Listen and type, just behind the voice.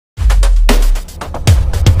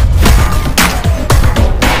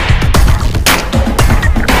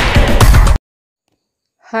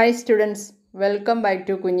Hi students, welcome back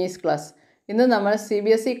to Kunjiz class. ഇന്ന് നമ്മൾ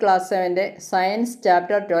CBSE class 7ന്റെ Science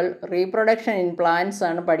Chapter 12 Reproduction in Plants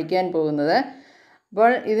ആണ് പഠിക്കാൻ പോകുന്നത്. അപ്പോൾ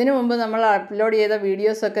ഇതിനു മുമ്പ് നമ്മൾ അപ്ലോഡ് ചെയ്ത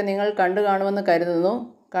വീഡിയോസ് ഒക്കെ നിങ്ങൾ കണ്ടു കാണുമെന്ന് കരുതുന്നു.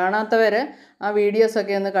 കാണാത്തവർ ആ വീഡിയോസ്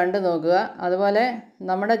ഒക്കെ ഒന്ന് കണ്ടു നോക്കുക. അതുപോലെ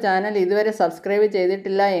നമ്മുടെ ചാനൽ ഇതുവരെ സബ്സ്ക്രൈബ്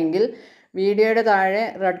ചെയ്തിട്ടില്ല എങ്കിൽ വീഡിയോയുടെ താഴെ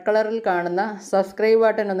റെഡ് കളറിൽ കാണുന്ന സബ്സ്ക്രൈബ്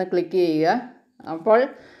ബട്ടൺ ഒന്ന് ക്ലിക്ക് ചെയ്യുക. അപ്പോൾ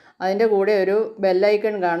അതിൻ്റെ കൂടെ ഒരു ബെൽ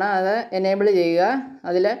ഐക്കൺ കാണാം, അത് എനേബിൾ ചെയ്യുക.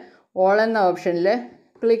 അതിൽ ഓൾ എന്ന ഓപ്ഷനിൽ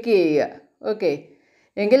ക്ലിക്ക് ചെയ്യുക. ഓക്കെ,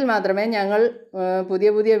 എങ്കിൽ മാത്രമേ ഞങ്ങൾ പുതിയ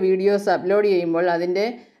പുതിയ വീഡിയോസ് അപ്ലോഡ് ചെയ്യുമ്പോൾ അതിൻ്റെ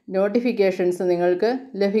നോട്ടിഫിക്കേഷൻസ് നിങ്ങൾക്ക്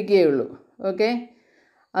ലഭിക്കുകയുള്ളൂ. ഓക്കെ,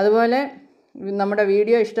 അതുപോലെ നമ്മുടെ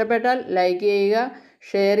വീഡിയോ ഇഷ്ടപ്പെട്ടാൽ ലൈക്ക് ചെയ്യുക,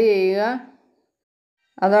 ഷെയർ ചെയ്യുക,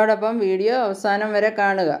 അതോടൊപ്പം വീഡിയോ അവസാനം വരെ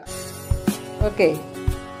കാണുക. ഓക്കെ,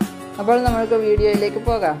 അപ്പോൾ നമുക്ക് വീഡിയോയിലേക്ക്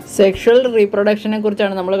പോകാം. സെക്ഷൽ റീപ്രൊഡക്ഷനെ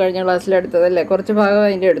കുറിച്ചാണ് നമ്മൾ കഴിഞ്ഞ ക്ലാസ്സിൽ എടുത്തത് അല്ലേ? കുറച്ച് ഭാഗം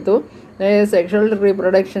അതിൻ്റെ എടുത്തു. സെക്ഷൽ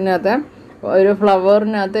റീപ്രൊഡക്ഷനകത്ത് ഒരു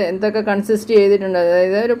ഫ്ലവറിനകത്ത് എന്തൊക്കെ കൺസിസ്റ്റ് ചെയ്തിട്ടുണ്ട്,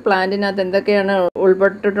 അതായത് ഒരു പ്ലാന്റിനകത്ത് എന്തൊക്കെയാണ്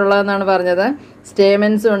ഉൾപ്പെട്ടിട്ടുള്ളതെന്നാണ് പറഞ്ഞത്.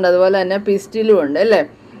 സ്റ്റേമെൻസും ഉണ്ട്, അതുപോലെ തന്നെ പിസ്റ്റിലും ഉണ്ട് അല്ലേ?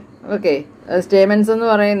 ഓക്കെ, സ്റ്റേമെൻസ് എന്ന്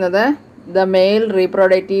പറയുന്നത് ദ മെയിൽ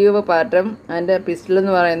റീപ്രൊഡക്റ്റീവ് പാർട്ടും ആൻഡ് പിസ്റ്റിൽ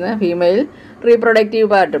എന്ന് പറയുന്നത് ഫീമെയിൽ റീപ്രൊഡക്റ്റീവ്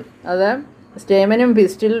പാർട്ടും. അത് സ്റ്റേമനും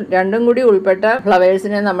പിസ്റ്റിൽ രണ്ടും കൂടി ഉൾപ്പെട്ട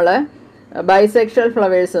ഫ്ലവേഴ്സിനെ നമ്മൾ ബൈസെക്ഷൽ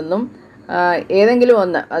ഫ്ലവേഴ്സ് എന്നും, ഏതെങ്കിലും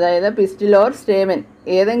ഒന്ന്, അതായത് പിസ്റ്റിൽ ഓർ സ്റ്റേമൻ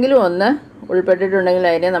ഏതെങ്കിലും ഒന്ന് ഉൾപ്പെട്ടിട്ടുണ്ടെങ്കിൽ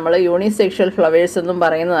അതിനെ നമ്മൾ യൂണിസെക്ഷൽ ഫ്ലവേഴ്സ് എന്നും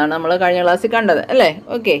പറയുന്നതാണ് നമ്മൾ കഴിഞ്ഞ ക്ലാസ്സിൽ കണ്ടത് അല്ലേ?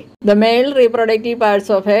 Okay, the mail reproductive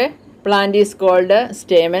parts of A plant is called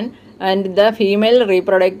stamen and the female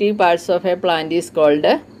reproductive parts of A plant is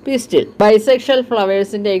called pistil. Bisexual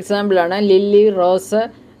ഫ്ലവേഴ്സിൻ്റെ എക്സാമ്പിളാണ് ലില്ലി, റോസ്,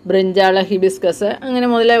 ബ്രിഞ്ചാള, ഹിബിസ്കസ്, അങ്ങനെ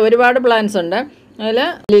മുതലേ ഒരുപാട് പ്ലാന്റ്സ് ഉണ്ട്. അതിൽ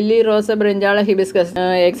ലില്ലി, റോസ്, ബ്രിഞ്ചാള, ഹിബിസ്കസ്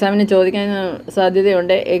എക്സാമിന് ചോദിക്കാൻ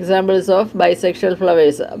സാധ്യതയുണ്ട്. Examples of bisexual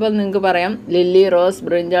flowers. അപ്പോൾ നിങ്ങൾക്ക് പറയാം lily, rose,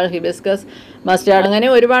 brinjal, hibiscus, mustard, അങ്ങനെ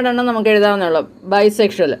ഒരുപാടെണ്ണം നമുക്ക് എഴുതാവുന്നുള്ളൂ.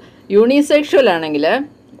 ബൈസെക്ഷൽ. യൂണിസെക്ഷൽ ആണെങ്കിൽ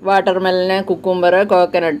വാട്ടർമെലന്, കുക്കുംബർ,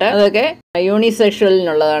 കോക്കനട്ട്, അതൊക്കെ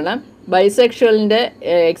യൂണിസെക്ഷലിനുള്ളതാണ്. ബൈസെക്ഷലിൻ്റെ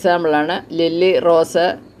എക്സാമ്പിളാണ് lily, rose,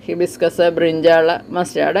 hibiscus, brinjal,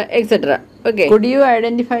 mustard, etc. Okay. Could you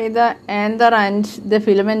identify the anther and the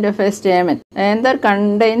filament of a stamen? Anther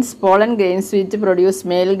contains pollen grains which produce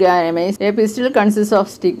male gametes. A pistil consists of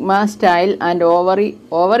stigma, style, and ovary.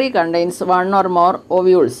 Ovary contains one or more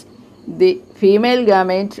ovules. The female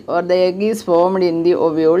gamete or the egg is formed in the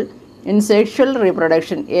ovule. In sexual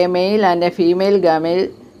reproduction, a male and a female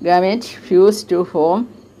gamete fuse to form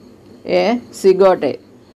a zygote.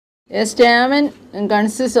 A stamen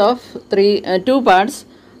consists of two parts.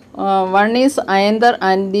 One is anther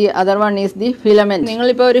and the other one is the filament.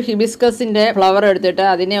 നിങ്ങളിപ്പോൾ ഒരു ഹിബിസ്കസിൻ്റെ flower എടുത്തിട്ട്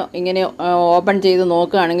അതിനെ ഇങ്ങനെ open ചെയ്ത്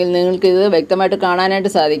നോക്കുകയാണെങ്കിൽ നിങ്ങൾക്ക് ഇത് വ്യക്തമായിട്ട്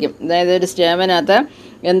കാണാനായിട്ട് സാധിക്കും. അതായത് ഒരു സ്റ്റേമനകത്ത്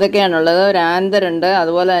എന്തൊക്കെയാണുള്ളത്? ഒരു ആന്തർ ഉണ്ട്,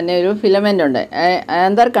 അതുപോലെ തന്നെ ഒരു ഫിലമെൻ്റ് ഉണ്ട്.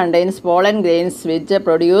 Anther contains pollen grains which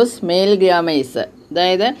produce mail grammars.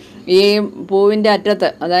 അതായത് ഈ പൂവിൻ്റെ അറ്റത്ത്,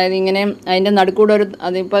 അതായത് ഇങ്ങനെ അതിൻ്റെ നടുക്കൂടെ ഒരു,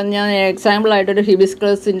 അതിപ്പം ഞാൻ എക്സാമ്പിളായിട്ടൊരു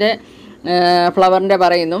ഹിബിസ്കസിൻ്റെ ഫ്ലവറിൻ്റെ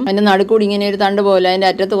പറയുന്നു. അതിൻ്റെ നടുക്കൂടി ഇങ്ങനെ ഒരു തണ്ട് പോലെ അതിൻ്റെ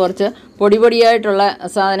അറ്റത്ത് കുറച്ച് പൊടിയായിട്ടുള്ള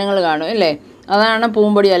സാധനങ്ങൾ കാണും അല്ലേ? അതാണ്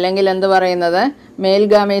പൂമ്പൊടി, അല്ലെങ്കിൽ എന്ത് പറയുന്നത്, മെയിൽ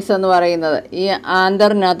ഗാമേഴ്സ് എന്ന് പറയുന്നത്. ഈ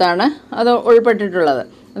ആന്തറിനകത്താണ് അത് ഉൾപ്പെട്ടിട്ടുള്ളത്.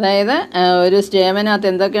 അതായത് ഒരു സ്റ്റേമനകത്ത്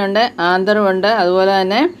എന്തൊക്കെയുണ്ട്? ആന്തറും ഉണ്ട്, അതുപോലെ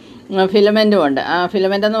തന്നെ ഫിലമെൻറ്റും ഉണ്ട്. ആ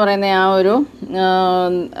ഫിലമെൻ്റ് എന്ന് പറയുന്ന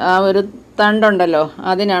ആ ഒരു തണ്ടുണ്ടല്ലോ,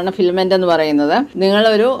 അതിനാണ് ഫിലമെൻ്റ് എന്ന് പറയുന്നത്.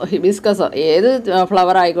 നിങ്ങളൊരു ഹിബിസ്കസ്, ഏത്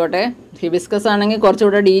ഫ്ലവർ ആയിക്കോട്ടെ, ഹിബിസ്കസ് ആണെങ്കിൽ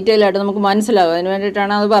കുറച്ചുകൂടെ ഡീറ്റെയിൽ ആയിട്ട് നമുക്ക് മനസ്സിലാവും, അതിന്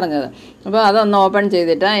വേണ്ടിയിട്ടാണ് അത് പറഞ്ഞത്. അപ്പോൾ അതൊന്ന് ഓപ്പൺ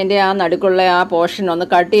ചെയ്തിട്ട് അതിൻ്റെ ആ നടുക്കുള്ള ആ പോർഷൻ ഒന്ന്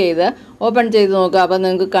കട്ട് ചെയ്ത് ഓപ്പൺ ചെയ്ത് നോക്കുക. അപ്പോൾ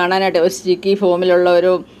നിങ്ങൾക്ക് കാണാനായിട്ട് ഒരു സ്റ്റിക്കി ഫോമിലുള്ള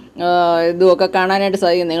ഒരു ഇതുമൊക്കെ കാണാനായിട്ട്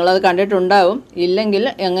സാധിക്കും. നിങ്ങളത് കണ്ടിട്ടുണ്ടാവും, ഇല്ലെങ്കിൽ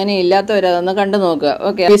എങ്ങനെ ഇല്ലാത്തവരതൊന്ന് കണ്ടു നോക്കുക.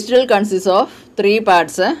 Okay, pistil consist of 3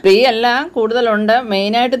 parts. 3 അല്ല, കൂടുതലുണ്ട്.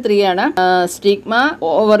 മെയിനായിട്ട് 3 ആണ്. സ്റ്റിഗ്മ,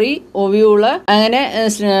 ഓവറി, ഒവ്യൂള്, അങ്ങനെ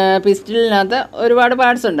പിസ്റ്റിലിനകത്ത് ഒരുപാട്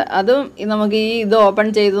പാർട്സ് ഉണ്ട്. അതും നമുക്ക് ഇത് ഓപ്പൺ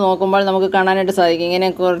ചെയ്ത് നോക്കുമ്പോൾ നമുക്ക് കാണാനായിട്ട് സാധിക്കും. ഇങ്ങനെ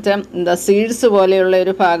കുറച്ച് സീഡ്സ് പോലെയുള്ള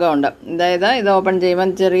ഒരു ഭാഗമുണ്ട്. അതായത് ഇത് ഓപ്പൺ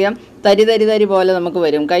ചെയ്യുമ്പോൾ ചെറിയ തരി പോലെ നമുക്ക്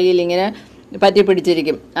വരും, കയ്യിൽ ഇങ്ങനെ പറ്റി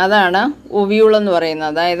പിടിച്ചിരിക്കും. അതാണ് ഒവ്യൂൾ എന്ന് പറയുന്നത്.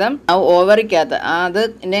 അതായത് ആ ഓവറിക്കകത്ത്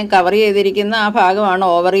അതിനെ കവർ ചെയ്തിരിക്കുന്ന ആ ഭാഗമാണ്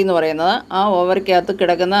ഓവറി എന്ന് പറയുന്നത്. ആ ഓവറിക്കകത്ത്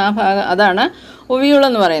കിടക്കുന്ന ആ ഭാഗം, അതാണ് ഒവ്യൂൾ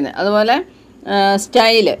എന്ന് പറയുന്നത്. അതുപോലെ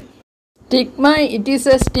style. Stigma, it is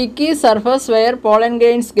A sticky surface wear pollen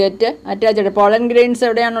grains get attached. Pollen grains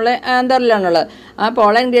എവിടെയാണുള്ളത്? ആന്തറിലാണുള്ളത്. ആ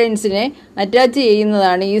പോളൻ ഗ്രെയിൻസിനെ അറ്റാച്ച്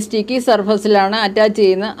ചെയ്യുന്നതാണ്, ഈ സ്റ്റിക്കി സർഫസിലാണ് അറ്റാച്ച്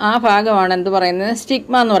ചെയ്യുന്ന ആ ഭാഗമാണ് എന്ത് പറയുന്നത്?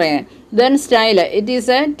 സ്റ്റിഗ്മ എന്ന് പറയുന്നത്. Then style. It is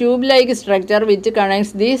a tube-like structure which connects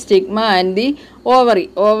the stigma and the ovary.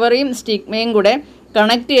 ഓവറിയും സ്റ്റിഗ്മയും കൂടെ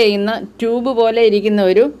കണക്ട് ചെയ്യുന്ന ട്യൂബ് പോലെ ഇരിക്കുന്ന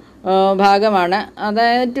ഒരു ഭാഗമാണ്.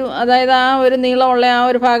 അതായത് ആ ഒരു നീളമുള്ള ആ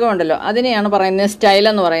ഒരു ഭാഗമുണ്ടല്ലോ, അതിനെയാണ് പറയുന്നത് സ്റ്റൈൽ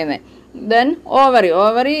എന്ന് പറയുന്നത്. ദെൻ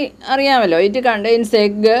ഓവറി അറിയാമല്ലോ, it contains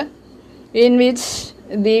egg in which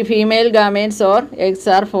the female gametes or eggs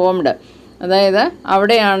are formed. അതായത്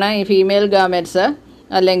അവിടെയാണ് ഈ ഫീമെയിൽ ഗാമേറ്റ്സ്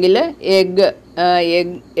അല്ലെങ്കിൽ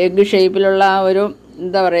എഗ് ഷേപ്പിലുള്ള ആ ഒരു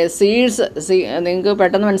എന്താ പറയുക സീഡ്സ്, നിങ്ങൾക്ക്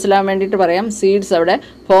പെട്ടെന്ന് മനസ്സിലാൻ വേണ്ടിയിട്ട് പറയാം, സീഡ്സ് അവിടെ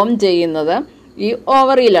ഫോം ചെയ്യുന്നത് ഈ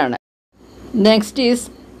ഓവറിയിലാണ്. Next is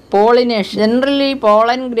pollination. Generally,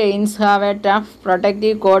 pollen grains have a tough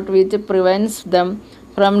protective coat which prevents them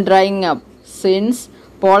from drying up. Since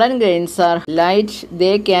pollen grains are light,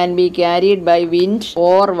 they can be carried by wind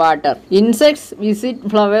or water. Insects visit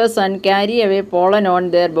flowers and carry away pollen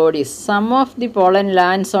on their bodies. Some of the pollen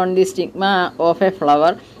lands on the stigma of a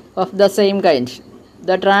flower of the same kind.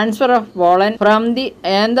 The transfer of pollen from the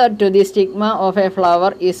anther to the stigma of a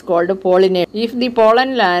flower is called pollination. If the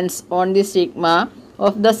pollen lands on the stigma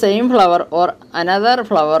of the same flower or another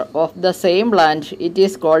flower of the same plant, it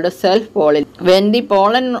is called self-pollination. When the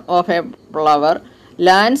pollen of a flower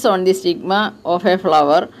lands on the stigma of a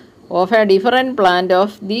flower of a different plant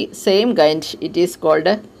of the same kind, it is called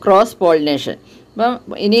cross-pollination. അപ്പം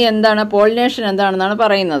ഇനി എന്താണ് pollination എന്താണെന്നാണ്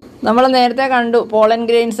പറയുന്നത്. നമ്മൾ നേരത്തെ കണ്ടു pollen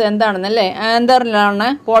grains എന്താണെന്നല്ലേ, ആന്തറിലാണ്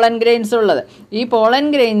pollen grains ഉള്ളത്. ഈ പോളൻ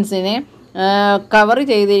ഗ്രെയിൻസിനെ കവർ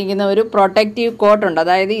ചെയ്തിരിക്കുന്ന ഒരു പ്രൊട്ടക്റ്റീവ് കോട്ടുണ്ട്.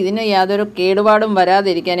 അതായത് ഇതിന് യാതൊരു കേടുപാടും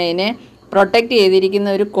വരാതിരിക്കാൻ ഇതിനെ പ്രൊട്ടക്റ്റ് ചെയ്തിരിക്കുന്ന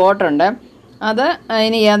ഒരു കോട്ടുണ്ട്. അത്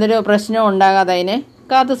അതിന് യാതൊരു പ്രശ്നവും ഉണ്ടാകാതെ അതിനെ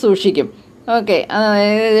കാത്തു സൂക്ഷിക്കും. ഓക്കെ,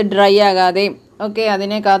 അതായത് ഡ്രൈ ആകാതെയും ഒക്കെ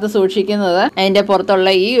അതിനെ കാത്തു സൂക്ഷിക്കുന്നത് അതിൻ്റെ പുറത്തുള്ള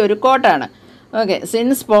ഈ ഒരു കോട്ടാണ്. Okay,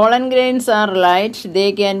 since pollen grains R light they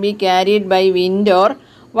can be carried by wind or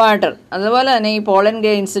water. അതുപോലെ തന്നെ ഈ പോളൻ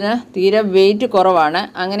ഗ്രെയിൻസിന് തീരെ വെയിറ്റ് കുറവാണ്.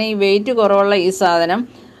 അങ്ങനെ ഈ വെയിറ്റ് കുറവുള്ള ഈ സാധനം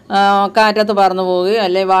കാറ്റത്ത് പറന്നു പോവുകയോ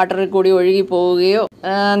അല്ലെങ്കിൽ വാട്ടറിൽ കൂടി ഒഴുകി പോവുകയോ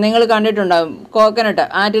നിങ്ങൾ കണ്ടിട്ടുണ്ടാകും. കോക്കനട്ട്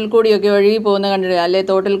ആറ്റിൽ കൂടിയൊക്കെ ഒഴുകി പോകുന്ന കണ്ടിട്ട്, അല്ലെങ്കിൽ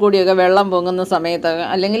തോട്ടിൽ കൂടിയൊക്കെ വെള്ളം പൊങ്ങുന്ന സമയത്തൊക്കെ,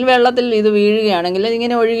 അല്ലെങ്കിൽ വെള്ളത്തിൽ ഇത് വീഴുകയാണെങ്കിൽ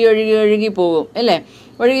ഇങ്ങനെ ഒഴുകി പോകും അല്ലേ.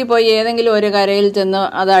 ഒഴുകിപ്പോയി ഏതെങ്കിലും ഒരു കരയിൽ ചെന്ന്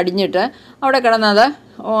അത് അടിഞ്ഞിട്ട് അവിടെ കിടന്നത്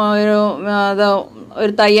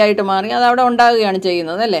ഒരു തൈയായിട്ട് മാറി അത് അവിടെ ഉണ്ടാകുകയാണ്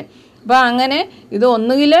ചെയ്യുന്നത് അല്ലേ. അപ്പോൾ അങ്ങനെ ഇത്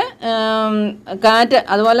ഒന്നുകിൽ കാറ്റ്,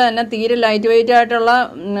 അതുപോലെ തന്നെ തീരെ ലൈറ്റ് വെയിറ്റ് ആയിട്ടുള്ള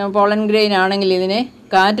പോളൻ ഗ്രെയിൻ ആണെങ്കിൽ ഇതിനെ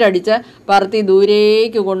കാറ്റടിച്ച് പറത്തി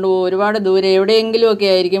ദൂരേക്ക് കൊണ്ടുപോകും. ഒരുപാട് ദൂരെ എവിടെയെങ്കിലുമൊക്കെ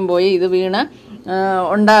ആയിരിക്കും പോയി ഇത് വീണ്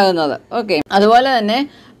ഉണ്ടാകുന്നത്. ഓക്കെ, അതുപോലെ തന്നെ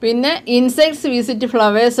പിന്നെ insects visit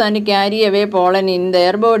flowers and carry away pollen in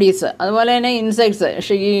there bodies. അതുപോലെ തന്നെ ഇൻസെക്ട്സ്,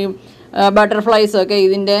 ഈ ബട്ടർഫ്ലൈസൊക്കെ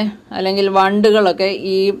ഇതിൻ്റെ അല്ലെങ്കിൽ വണ്ടുകളൊക്കെ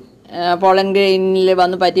ഈ പോളൻ ഗ്രെയിനിൽ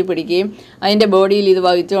വന്ന് പറ്റി പിടിക്കുകയും അതിൻ്റെ ബോഡിയിൽ ഇത്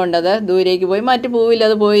വഹിച്ചുകൊണ്ടത് ദൂരേക്ക് പോയി മറ്റ് പൂവിൽ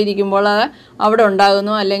അത് പോയിരിക്കുമ്പോൾ അത് അവിടെ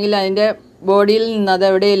ഉണ്ടാകുന്നു, അല്ലെങ്കിൽ അതിൻ്റെ ബോഡിയിൽ നിന്ന് അത്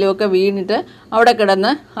എവിടെയെങ്കിലുമൊക്കെ വീണിട്ട് അവിടെ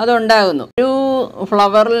കിടന്ന് അതുണ്ടാകുന്നു. ഒരു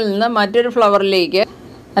ഫ്ലവറിൽ നിന്ന് മറ്റൊരു ഫ്ലവറിലേക്ക്,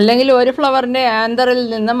 അല്ലെങ്കിൽ ഒരു ഫ്ലവറിൻ്റെ ആന്തറിൽ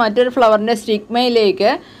നിന്ന് മറ്റൊരു ഫ്ലവറിൻ്റെ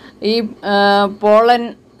സ്റ്റിഗ്മയിലേക്ക് ഈ പോളൻ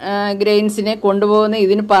ഗ്രെയിൻസിനെ കൊണ്ടുപോകുന്ന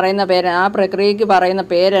ഇതിന് പറയുന്ന പേരാണ്, ആ പ്രക്രിയയ്ക്ക് പറയുന്ന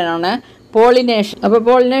പേരാണ് പോളിനേഷൻ. അപ്പോൾ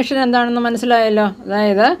പോളിനേഷൻ എന്താണെന്ന് മനസ്സിലായല്ലോ.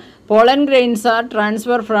 അതായത് pollen grains R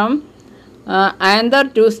transfer from anther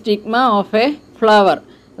to stigma of A flower.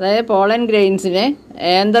 അതായത് പോളൻ ഗ്രെയിൻസിനെ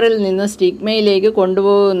ആന്തറിൽ നിന്ന് സ്റ്റിഗ്മയിലേക്ക്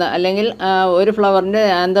കൊണ്ടുപോകുന്ന, അല്ലെങ്കിൽ ഒരു ഫ്ലവറിൻ്റെ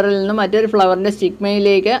ആന്തറിൽ നിന്ന് മറ്റൊരു ഫ്ലവറിൻ്റെ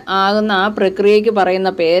സ്റ്റിഗ്മയിലേക്ക് ആകുന്ന ആ പ്രക്രിയയ്ക്ക്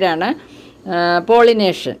പറയുന്ന പേരാണ്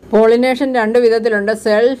പോളിനേഷൻ. പോളിനേഷൻ രണ്ട് വിധത്തിലുണ്ട്,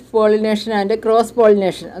 self pollination and cross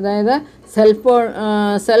pollination. അതായത്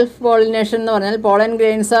സെൽഫ് പോളിനേഷൻ എന്ന് പറഞ്ഞാൽ pollen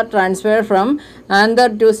grains R transfer from anther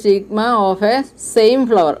to stigma of A same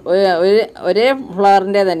flower. ഒരേ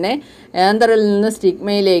ഫ്ലവറിൻ്റെ തന്നെ ആന്തറിൽ നിന്ന്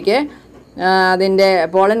സ്റ്റിഗ്മയിലേക്ക് അതിൻ്റെ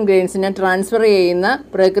പോളൻ ഗ്രെയിൻസിനെ ട്രാൻസ്ഫർ ചെയ്യുന്ന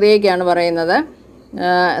പ്രക്രിയയ്ക്കാണ് പറയുന്നത്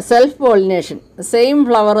സെൽഫ് പോളിനേഷൻ. സെയിം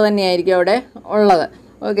ഫ്ലവർ തന്നെയായിരിക്കും അവിടെ ഉള്ളത്.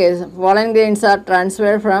 Okay, pollen grains R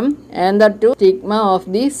transfer from anther to stigma of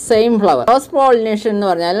the same flower. Cross pollination എന്ന്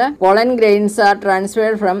പറഞ്ഞാൽ pollen grains R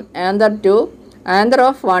transfer from anther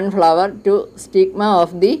of one flower to stigma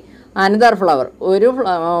of the another flower. ഒരു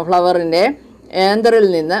ഫ്ലവറിൻ്റെ ആന്തറിൽ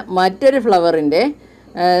നിന്ന് മറ്റൊരു ഫ്ലവറിൻ്റെ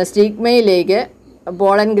സ്റ്റിഗ്മയിലേക്ക്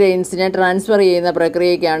പോളൻ ഗ്രെയിൻസിനെ ട്രാൻസ്ഫർ ചെയ്യുന്ന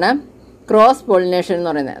പ്രക്രിയയ്ക്കാണ് cross pollination എന്ന്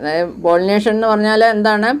പറയുന്നത്. അതായത് പോളിനേഷൻ എന്ന് പറഞ്ഞാൽ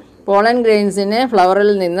എന്താണ്, പോളൻ ഗ്രെയിൻസിനെ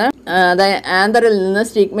ഫ്ലവറിൽ നിന്ന് അതായത് ആന്തറിൽ നിന്ന്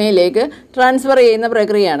സ്റ്റിഗ്മയിലേക്ക് ട്രാൻസ്ഫർ ചെയ്യുന്ന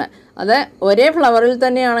പ്രക്രിയയാണ്. അത് ഒരേ ഫ്ലവറിൽ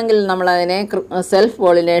തന്നെയാണെങ്കിൽ നമ്മളതിനെ സെൽഫ്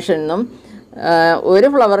പോളിനേഷൻ എന്നും, ഒരു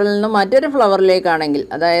ഫ്ലവറിൽ നിന്നും മറ്റൊരു ഫ്ലവറിലേക്കാണെങ്കിൽ,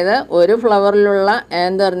 അതായത് ഒരു ഫ്ലവറിലുള്ള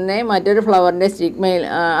ആന്തറിനെ മറ്റൊരു ഫ്ലവറിൻ്റെ സ്റ്റിഗ്മയിൽ,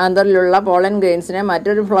 ആന്തറിലുള്ള പോളൻ ഗ്രെയിൻസിനെ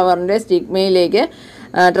മറ്റൊരു ഫ്ലവറിൻ്റെ സ്റ്റിഗ്മയിലേക്ക്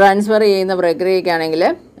ട്രാൻസ്ഫർ ചെയ്യുന്ന പ്രക്രിയയ്ക്കാണെങ്കിൽ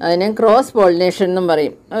അതിന് ക്രോസ് പോളിനേഷൻ എന്നും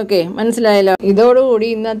പറയും. ഓക്കെ, മനസ്സിലായല്ലോ. ഇതോടുകൂടി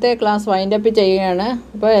ഇന്നത്തെ ക്ലാസ് വൈൻഡപ്പ് ചെയ്യുകയാണ്.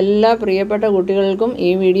 അപ്പോൾ എല്ലാ പ്രിയപ്പെട്ട കുട്ടികൾക്കും ഈ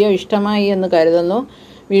വീഡിയോ ഇഷ്ടമായി എന്ന് കരുതുന്നു.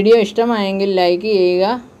 വീഡിയോ ഇഷ്ടമായെങ്കിൽ ലൈക്ക് ചെയ്യുക,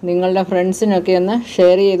 നിങ്ങളുടെ ഫ്രണ്ട്സിനൊക്കെ ഒന്ന്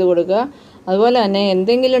ഷെയർ ചെയ്ത് കൊടുക്കുക. അതുപോലെ തന്നെ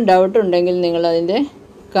എന്തെങ്കിലും ഡൗട്ട് ഉണ്ടെങ്കിൽ നിങ്ങളതിൻ്റെ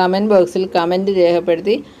കമൻറ്റ് ബോക്സിൽ കമൻറ്റ്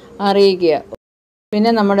രേഖപ്പെടുത്തി അറിയിക്കുക.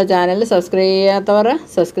 പിന്നെ നമ്മുടെ ചാനൽ സബ്സ്ക്രൈബ് ചെയ്യാത്തവർ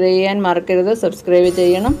സബ്സ്ക്രൈബ് ചെയ്യാൻ മറക്കരുത്, സബ്സ്ക്രൈബ്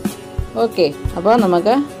ചെയ്യണം. ഓക്കെ, അപ്പോൾ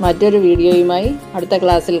നമുക്ക് മറ്റൊരു വീഡിയോയുമായി അടുത്ത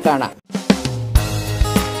ക്ലാസ്സിൽ കാണാം.